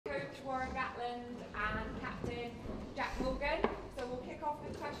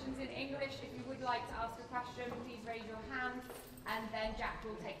like to ask a question, please raise your hand, and then Jack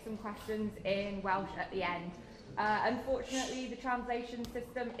will take some questions in Welsh at the end. Unfortunately, the translation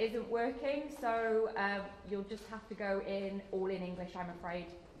system isn't working, so you'll just have to go in all in English, I'm afraid.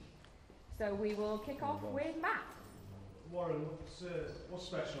 So we will kick off with Matt. Warren, what's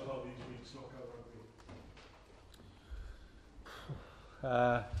special about these weeks knockout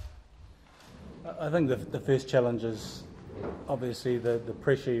rugby? I think the first challenge is obviously the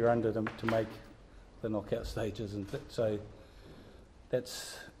pressure you're under to make the knockout stages, and so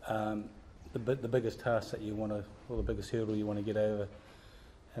that's the biggest task that you want to, or the biggest hurdle you want to get over.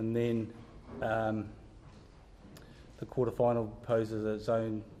 And then the quarterfinal poses its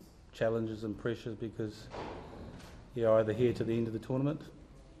own challenges and pressures, because you're either here to the end of the tournament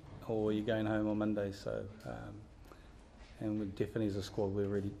or you're going home on Monday. So and we definitely as a squad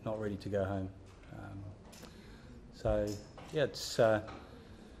we're not ready to go home. So yeah, it's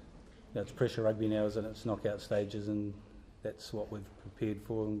pressure rugby now, isn't it? It's knockout stages, and that's what we've prepared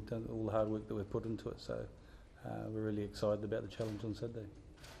for and done all the hard work that we've put into it. So we're really excited about the challenge on Saturday.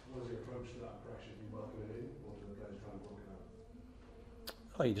 What was your approach to that pressure? Do you welcome it in, or do the players try and work it out?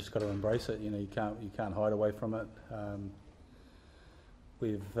 Oh, you just got to embrace it. You know, you can't hide away from it.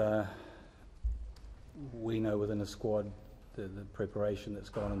 We know within the squad the preparation that's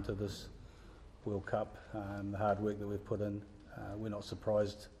gone into this World Cup, the hard work that we've put in. We're not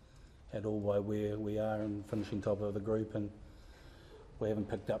surprised at all by where we are and finishing top of the group, and we haven't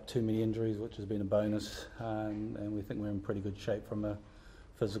picked up too many injuries, which has been a bonus, and we think we're in pretty good shape from a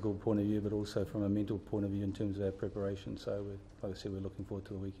physical point of view, but also from a mental point of view in terms of our preparation. So like I said, we're looking forward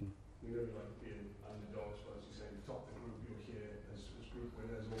to the weekend. You know, like being underdogs, but as you say, top of the group, you're here as group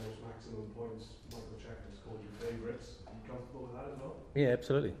winners, almost maximum points. Michael Checkers called you favourites. Are you comfortable with that as well? Yeah,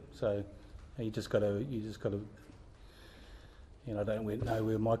 absolutely. So you just got to, you know, I don't know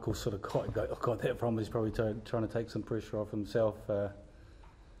where Michael sort of got that from. He's probably trying to take some pressure off himself.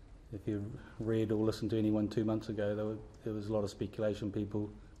 If you read or listened to anyone 2 months ago, there was a lot of speculation, people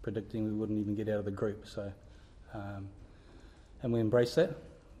predicting we wouldn't even get out of the group. So, and we embraced that,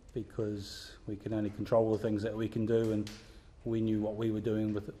 because we can only control the things that we can do, and we knew what we were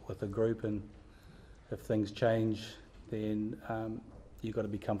doing with the group. And if things change, then you've got to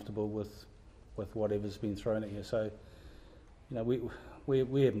be comfortable with whatever's been thrown at you. So, you know,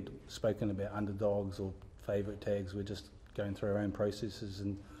 we haven't spoken about underdogs or favourite tags. We're just going through our own processes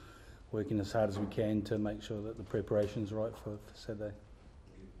and working as hard as we can to make sure that the preparation's right for Saturday.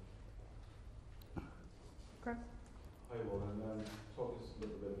 Chris? Hi Warren, talk us a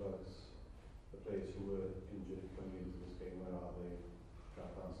little bit about the players who were injured coming into this game. Where are they?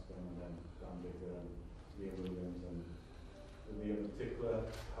 Jack and then Dan Baker and Liam Williams, and Liam in particular,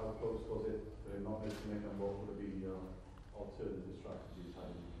 how close was it to not making it, and what would be your alternative strategies?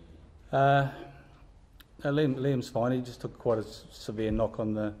 Liam's fine. He just took quite a severe knock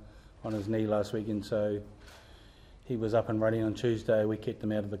on his knee last weekend, so he was up and running on Tuesday. We kept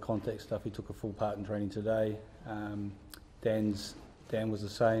him out of the contact stuff. He took a full part in training today. Dan was the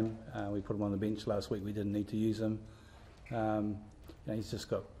same. We put him on the bench last week. We didn't need to use him. You know, he's just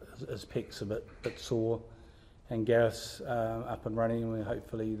got his pecs a bit sore. And Gareth's up and running, and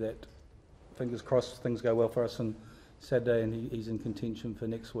hopefully that, fingers crossed, things go well for us on Saturday, and he's in contention for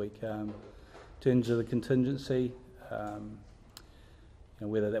next week. In terms of the contingency, you know,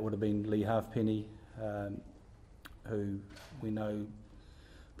 whether that would have been Lee Halfpenny, who we know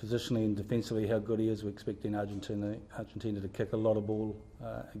positionally and defensively how good he is. We're expecting Argentina to kick a lot of ball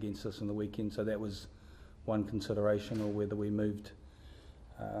against us in the weekend, so that was one consideration, or whether we moved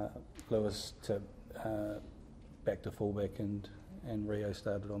Lewis to back to fullback and Rio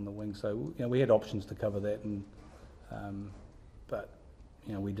started on the wing. So, you know, we had options to cover that, and but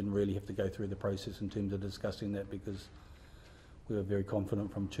you know, we didn't really have to go through the process in terms of discussing that, because we were very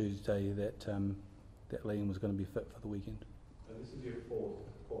confident from Tuesday that that Liam was going to be fit for the weekend. And this is your fourth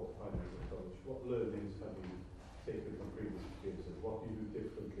final as a coach. What learnings have you taken from previous experiences? What do you do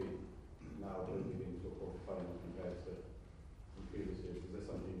differently now going into a quarter final compared to previous years? Is there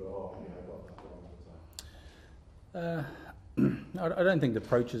something you go, oh yeah, I got that wrong at the time? I don't think the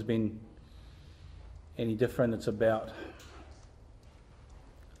approach has been any different. It's about,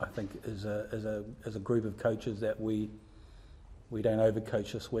 I think, as a group of coaches, that we don't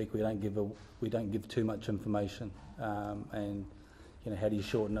overcoach this week. We don't give too much information, and you know, how do you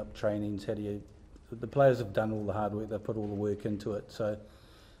shorten up trainings? How do you? The players have done all the hard work. They've put all the work into it. So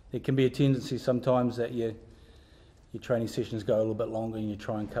there can be a tendency sometimes that your training sessions go a little bit longer and you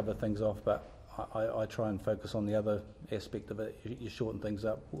try and cover things off. But I try and focus on the other aspect of it. You shorten things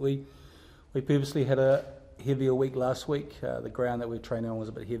up. We purposely had a heavier week last week. The ground that we were training on was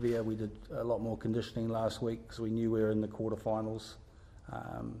a bit heavier. We did a lot more conditioning last week because we knew we were in the quarterfinals.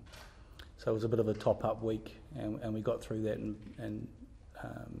 So it was a bit of a top-up week, and we got through that and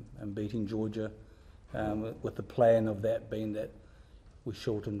beating Georgia, with the plan of that being that we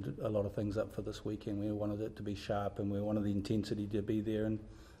shortened a lot of things up for this weekend. We wanted it to be sharp, and we wanted the intensity to be there, and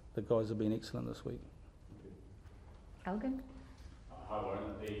the guys have been excellent this week. Elgin? How were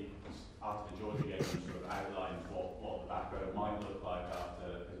after the Georgia game, you sort of outlined what the background might look like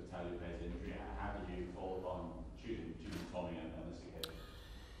after Talupe's injury. How did you fall on choosing Tommy and this occasion?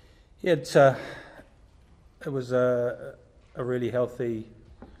 Yeah, it was a really healthy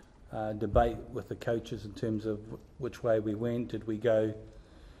debate with the coaches in terms of which way we went. Did we go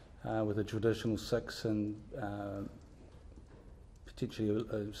with a traditional 6 and potentially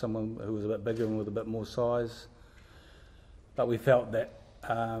someone who was a bit bigger and with a bit more size? But we felt that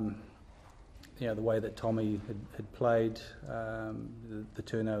the way that Tommy had played, the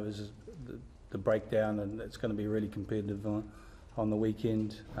turnovers, the breakdown, and it's going to be really competitive on the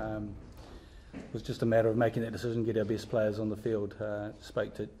weekend. It was just a matter of making that decision, get our best players on the field.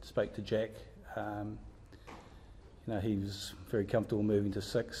 Spoke to Jack. He was very comfortable moving to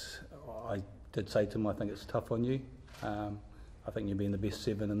 6. I did say to him, I think it's tough on you. I think you've been the best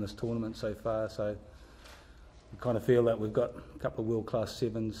 7 in this tournament so far. So we kind of feel that we've got a couple of world-class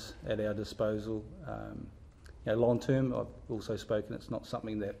 7s at our disposal. Long term, I've also spoken, it's not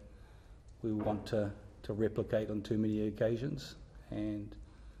something that we want to replicate on too many occasions. And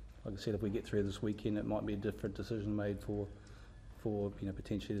like I said, if we get through this weekend, it might be a different decision made for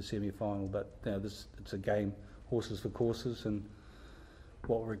potentially the semi-final. But it's a game, horses for courses, and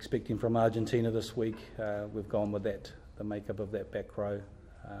what we're expecting from Argentina this week, we've gone with that, the makeup of that back row,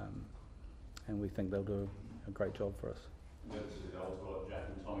 and we think they'll do a great job for us. This is also what Jack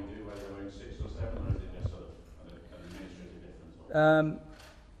and Tommy do, whether they're wearing 6 or 7, or is it just sort of an administrative difference?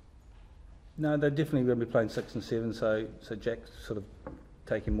 No, they're definitely going to be playing 6 and 7. So Jack's sort of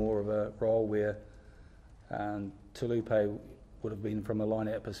taking more of a role where Talupe would have been from a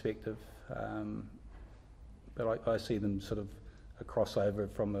line-out perspective. But I see them sort of a crossover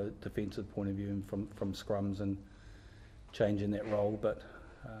from a defensive point of view and from scrums and changing that role. But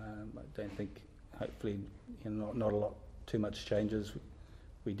I don't think, hopefully, not a lot, too much changes.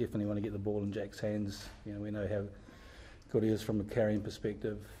 We definitely want to get the ball in Jack's hands. We know how good he is from a carrying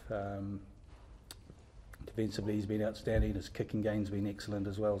perspective. Defensively, he's been outstanding. His kicking game's been excellent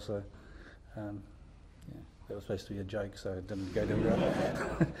as well. So, that was supposed to be a joke, so it didn't go down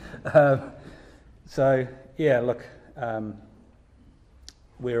well. Look,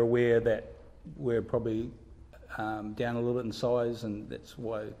 we're aware that we're probably down a little bit in size, and that's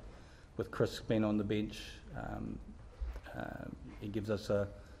why, with Chris being on the bench, he gives us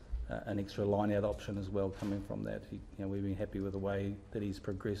an extra line-out option as well. Coming from that, we've been happy with the way that he's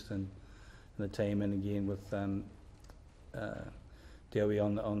progressed in the team, and again with Dewey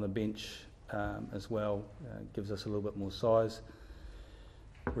on the bench as well, gives us a little bit more size.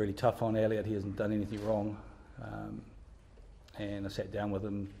 Really tough on Elliot. He hasn't done anything wrong, and I sat down with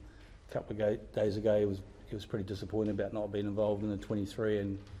him a couple of days ago. He was pretty disappointed about not being involved in the 23,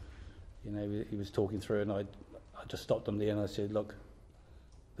 and he was talking through it, and I just stopped him there and I said, look,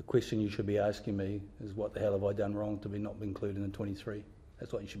 the question you should be asking me is, what the hell have I done wrong to be not included in the 23?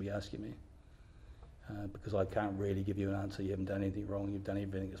 That's what you should be asking me. Because I can't really give you an answer. You haven't done anything wrong. You've done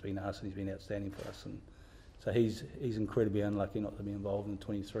everything that's been asked, and he's been outstanding for us. And so he's incredibly unlucky not to be involved in the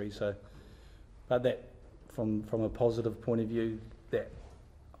 23. So, but that from a positive point of view, that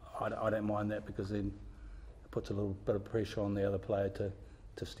I don't mind that, because then it puts a little bit of pressure on the other player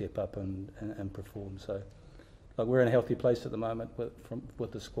to step up and perform. So, like, we're in a healthy place at the moment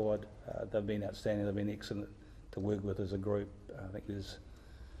with the squad. They've been outstanding. They've been excellent to work with as a group. I think there's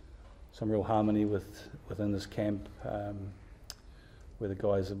some real harmony within this camp, where the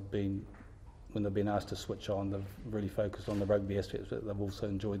guys have been, when they've been asked to switch on, they've really focused on the rugby aspects, but they've also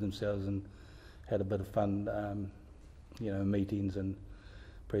enjoyed themselves and had a bit of fun, meetings and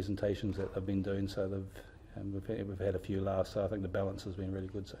presentations that they've been doing. So we've had a few laughs. So I think the balance has been really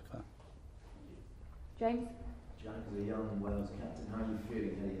good so far. James? Jack, as a young Wales captain, how are you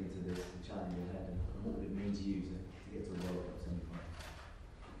feeling heading into this challenge ahead, and what would it mean to you to get to the World Cup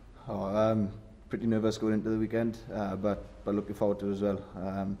semi-final? Pretty nervous going into the weekend, but looking forward to it as well.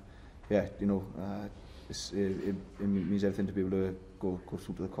 It means everything to be able to go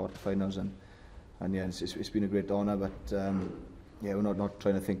through to the quarterfinals, and it's been a great honour. But we're not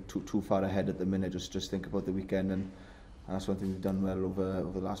trying to think too far ahead at the minute. Just think about the weekend, and that's one thing we've done well over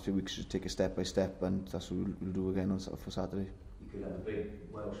the last few weeks. Just take it step by step, and that's what we'll do again for Saturday. You could have a big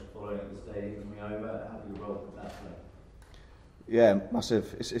Welsh following at the stadium coming over. How do you roll with that play? Yeah,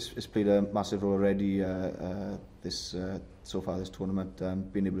 massive. It's played a massive role already so far this tournament.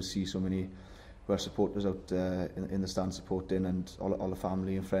 Being able to see so many Welsh supporters out in the stand supporting, and all the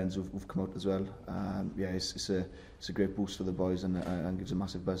family and friends who've come out as well. Yeah, it's a great boost for the boys and gives a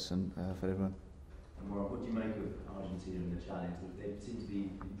massive buzz and for everyone. And Warren, what do you make of Argentina and the challenge? They seem to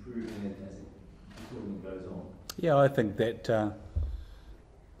be improving as the tournament goes on. Yeah, I think that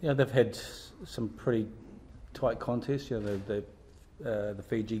they've had some pretty tight contests. The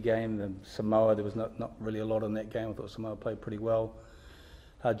Fiji game, the Samoa, there was not really a lot in that game. I thought Samoa played pretty well.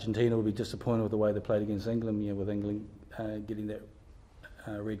 Argentina will be disappointed with the way they played against England, with England getting that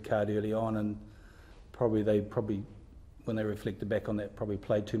red card early on, and probably when they reflected back on that, probably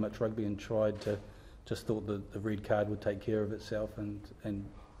played too much rugby and just thought that the red card would take care of itself and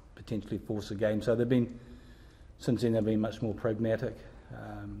potentially force a game. So since then they've been much more pragmatic.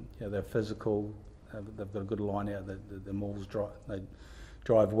 They're physical. They've got a good line out. The Mauls they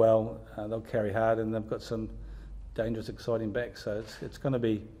drive well. They'll carry hard, and they've got some dangerous, exciting backs. So it's going to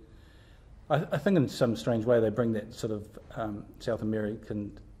be. I think in some strange way they bring that sort of South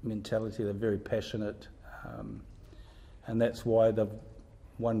American mentality. They're very passionate, and that's why they've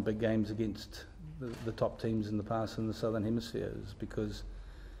won big games against the top teams in the past in the Southern Hemisphere. Is because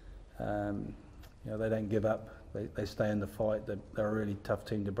they don't give up. They stay in the fight. They're a really tough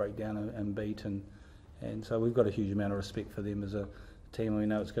team to break down and beat, and so we've got a huge amount of respect for them as a team. We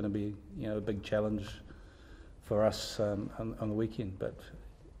know it's going to be a big challenge for us on the weekend, but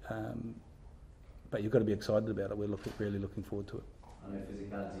you've got to be excited about it. We're really looking forward to it. I know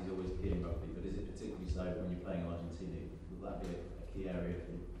physicality is always key in rugby, but is it particularly so when you're playing Argentina? Will that be a key area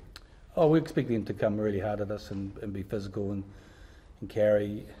for you? Oh, we expect them to come really hard at us and be physical and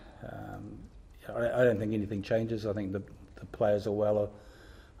carry. I don't think anything changes. I think the players are well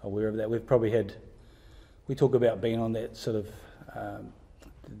aware of that. We talk about being on that sort of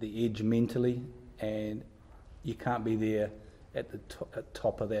the edge mentally, and you can't be there at the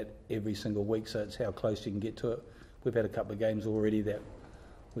top of that every single week, so it's how close you can get to it. We've had a couple of games already that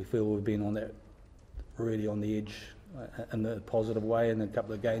we feel we've been on that, really on the edge in a positive way, and a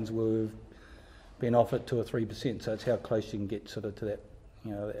couple of games where we've been off it 2 or 3%, so it's how close you can get sort of to that,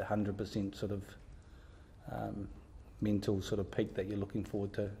 that 100% sort of mental sort of peak that you're looking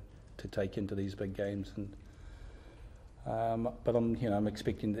forward to take into these big games. And but I'm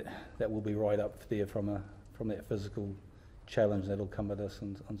expecting that will be right up there from that physical challenge that'll come at us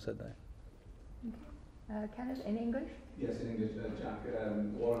on Saturday. Okay. Kenneth, in English? Yes, in English, Jack.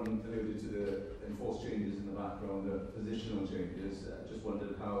 Warren alluded to the enforced changes in the background, the positional changes. Just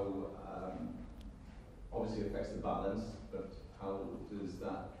wondered how, obviously it affects the balance, but how does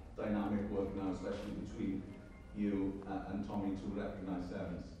that dynamic work now, especially between you and Tommy, to recognise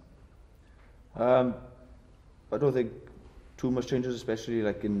sevens? I don't think too much changes, especially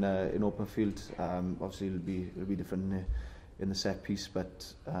like in open field. Obviously it'll be different in the set piece,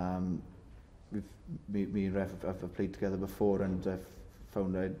 but me and Ref have played together before, and I've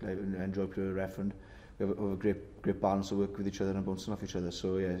found I enjoy playing with Ref, and we have a great balance of work with each other and bouncing off each other.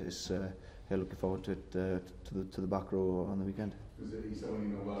 So yeah, it's looking forward to it to the back row on the weekend. Because he's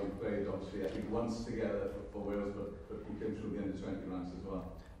someone well, we played obviously I think once together for Wales, but we came through the under-20 ranks as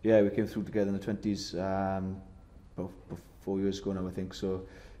well. Yeah, we came through together in the 20s about 4 years ago now, I think. So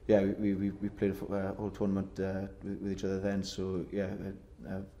yeah, we played a whole tournament with each other then. So yeah,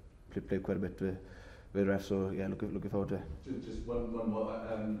 played quite a bit with Ref. So yeah, looking forward to it. Just one more.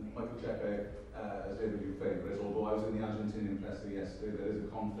 Michael Checker, as one of your favourites, although I was in the Argentinian presser yesterday, there is a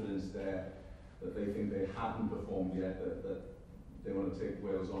confidence there that they think they haven't performed yet, that they want to take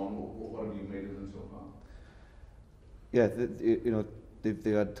Wales on. What have you made of them so far? Yeah,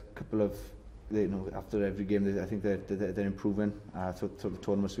 they had a couple of, after every game, I think they're improving through the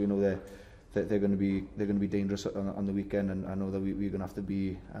tournament. So we know they're going to be dangerous on the weekend, and I know that we're going to have to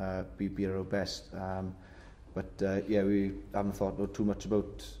be at our best. Yeah, we haven't thought too much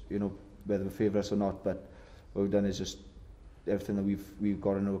about whether they favour us or not. But what we've done is just everything that we've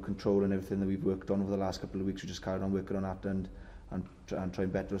got in our control, and everything that we've worked on over the last couple of weeks. We just carried on working on that and try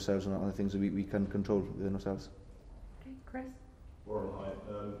and better ourselves on the things that we can control within ourselves. Okay, Chris. Warren, I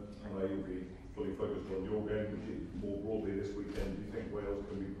know you'll be fully focused on your game, but more broadly this weekend, do you think Wales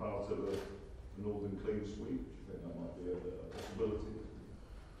can be part of a Northern clean sweep? Do you think that might be a possibility?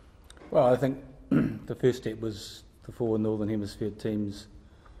 Well, I think the first step was the 4 Northern Hemisphere teams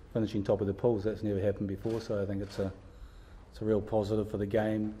finishing top of the pools. That's never happened before, so I think it's a real positive for the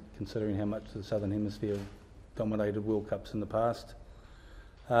game, considering how much the Southern Hemisphere dominated World Cups in the past.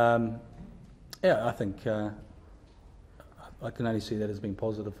 Yeah, I think I can only see that as being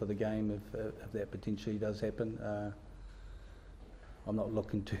positive for the game if that potentially does happen. I'm not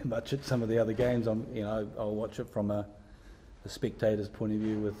looking too much at some of the other games. I'll watch it from a spectator's point of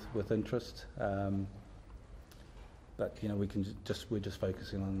view with interest. But we're just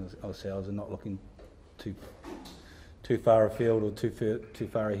focusing on ourselves and not looking too far afield or too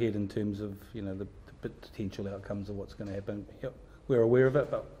far ahead in terms of the potential outcomes of what's going to happen. Yep, we're aware of it,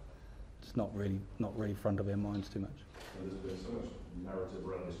 but it's not really front of our minds too much. Well, there's been so much narrative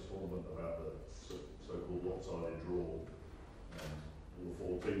around this tournament about the so-called lopsided draw, and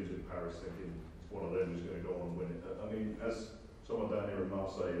all the 4 teams in Paris thinking one of them is going to go on and win it. I mean, as someone down here in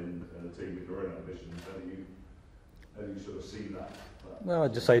Marseille and a team with your own ambitions, how do you sort of see that? Well,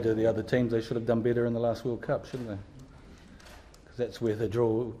 I'd just say to the other teams they should have done better in the last World Cup, shouldn't they? Because that's where the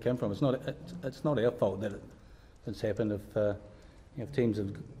draw came from. It's not our fault that it's happened. If teams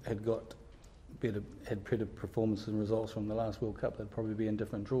had better performances and results from the last World Cup, they'd probably be in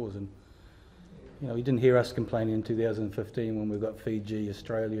different draws. And you didn't hear us complaining in 2015 when we got Fiji,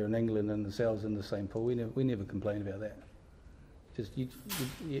 Australia, and England and themselves in the same pool. We never complained about that. Just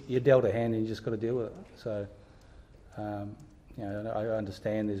you dealt a hand and you just got to deal with it. So. I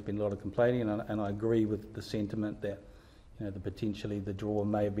understand there's been a lot of complaining, and I agree with the sentiment that potentially the draw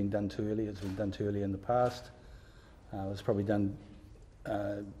may have been done too early. It's been done too early in the past. It was probably done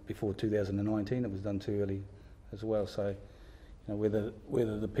before 2019. It was done too early as well. So whether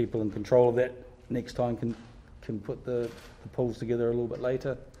the people in control of that next time can put the pools together a little bit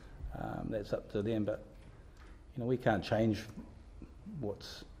later, that's up to them. But we can't change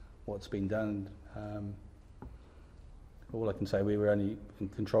what's been done. All I can say, we were only in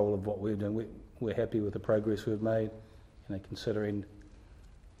control of what we're doing. We're happy with the progress we've made, considering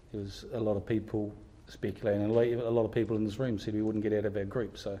there was a lot of people speculating, and a lot of people in this room said we wouldn't get out of our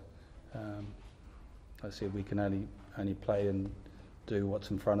group. So I said we can only play and do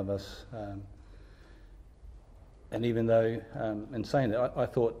what's in front of us. And even though, in saying that, I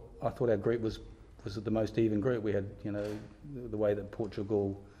thought our group was the most even group. We had, the way that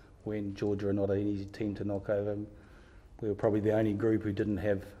Portugal went, Georgia are not an easy team to knock over. We were probably the only group who didn't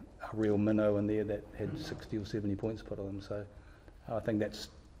have a real minnow in there that had 60 or 70 points put on them. So I think that's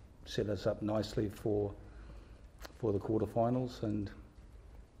set us up nicely for the quarterfinals, and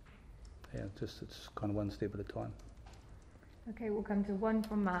it's kind of one step at a time. Okay, we'll come to one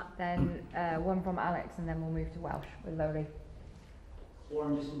from Matt, then one from Alex, and then we'll move to Welsh with Lowry.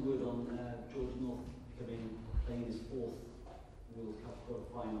 Warren, just a word on George North playing his 4th World Cup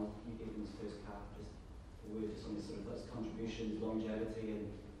quarter-final. You gave him his first cap. Just on his sort of those contributions, longevity, and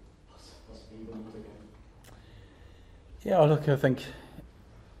possibly even more to go. Yeah, look, I think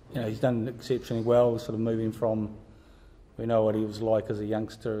he's done exceptionally well. Sort of moving from, we know what he was like as a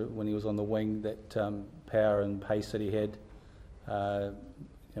youngster when he was on the wing, that power and pace that he had.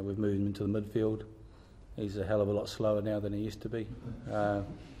 We've moved him into the midfield. He's a hell of a lot slower now than he used to be.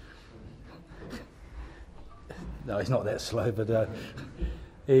 No, he's not that slow, but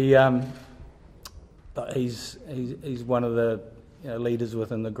he's one of the leaders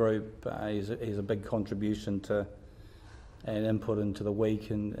within the group. He's a big contribution to and input into the week,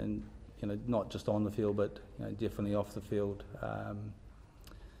 and not just on the field, but definitely off the field.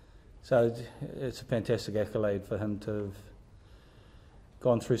 So it's a fantastic accolade for him to have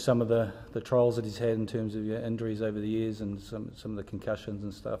gone through some of the trials that he's had in terms of injuries over the years and some of the concussions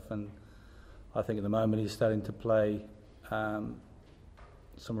and stuff. And I think at the moment he's starting to play some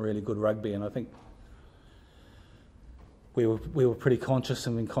really good rugby, and I think we were pretty conscious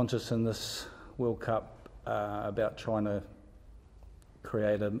and been conscious in this World Cup about trying to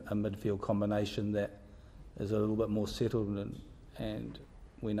create a midfield combination that is a little bit more settled, and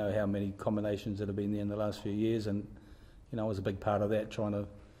we know how many combinations that have been there in the last few years, and I was a big part of that, trying to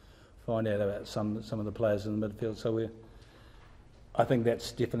find out about some of the players in the midfield. So I think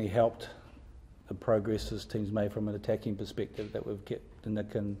that's definitely helped the progress this team's made from an attacking perspective, that we've kept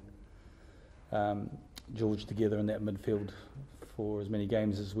Nick and George together in that midfield for as many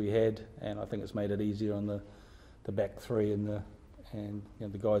games as we had, and I think it's made it easier on the back three and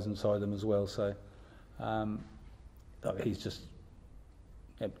the guys inside them as well. So he's just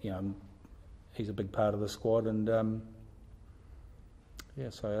he's a big part of the squad, and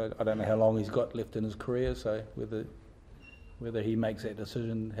so I don't know how long he's got left in his career. So whether he makes that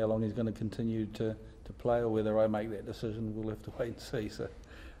decision, how long he's going to continue to play, or whether I make that decision, we'll have to wait and see. So,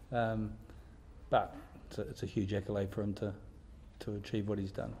 but it's a huge accolade for him to achieve what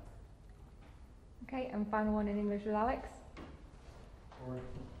he's done. Okay, and final one in English with Alex. All right.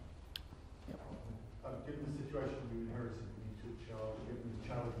 Yep. Given the situation you inherited when you took charge, given the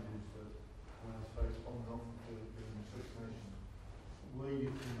challenges that Wales faced on and off the Six Nations, we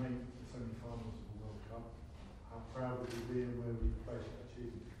if we make the semi-finals of the World Cup? How proud would you be and where would you place that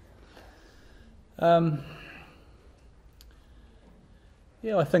achievement?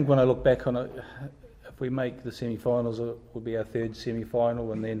 Yeah, I think when I look back on it, if we make the semi-finals, it will be our third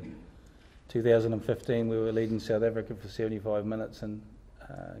semi-final, and then 2015 we were leading South Africa for 75 minutes and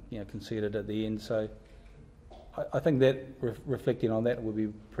conceded at the end. So I think that reflecting on that, we'll be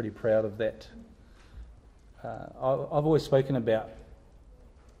pretty proud of that. I've always spoken about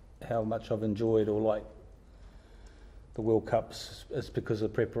how much I've enjoyed or liked the World Cups. It's because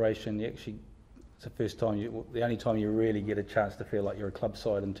of preparation. It's the first time, the only time you really get a chance to feel like you're a club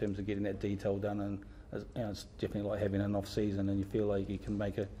side in terms of getting that detail done, and it's definitely like having an off season, and you feel like you can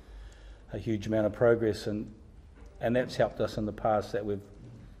make a huge amount of progress, and that's helped us in the past, that we've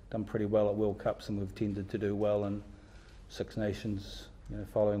done pretty well at World Cups, and we've tended to do well in Six Nations,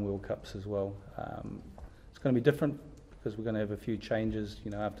 following World Cups as well. It's going to be different because we're going to have a few changes,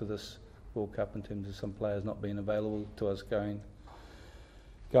 after this World Cup in terms of some players not being available to us going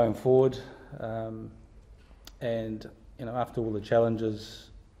forward. And after all the challenges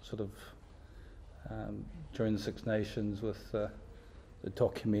during the Six Nations with the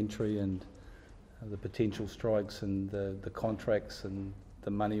documentary and the potential strikes and the contracts and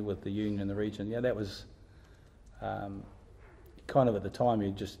the money with the union and the region, that was kind of at the time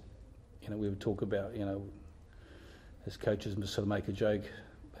we would talk about, as coaches sort of make a joke,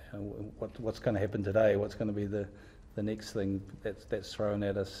 what's going to happen today, what's going to be the next thing that's thrown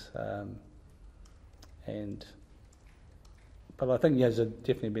at us. But I think there's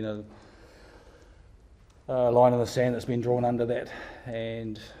definitely been a line in the sand that's been drawn under that,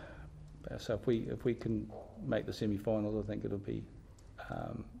 and so if we can make the semi-finals, I think it'll be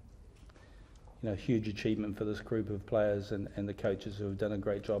a huge achievement for this group of players, and the coaches who have done a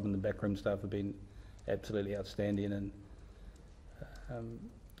great job, and the backroom staff have been absolutely outstanding. And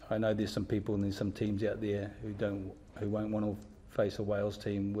I know there's some people and there's some teams out there who won't want to face a Wales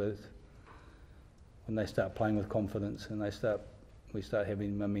team when they start playing with confidence and we start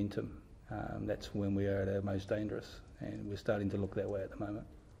having momentum. That's when we are at our most dangerous, and we're starting to look that way at the moment.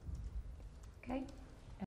 Okay.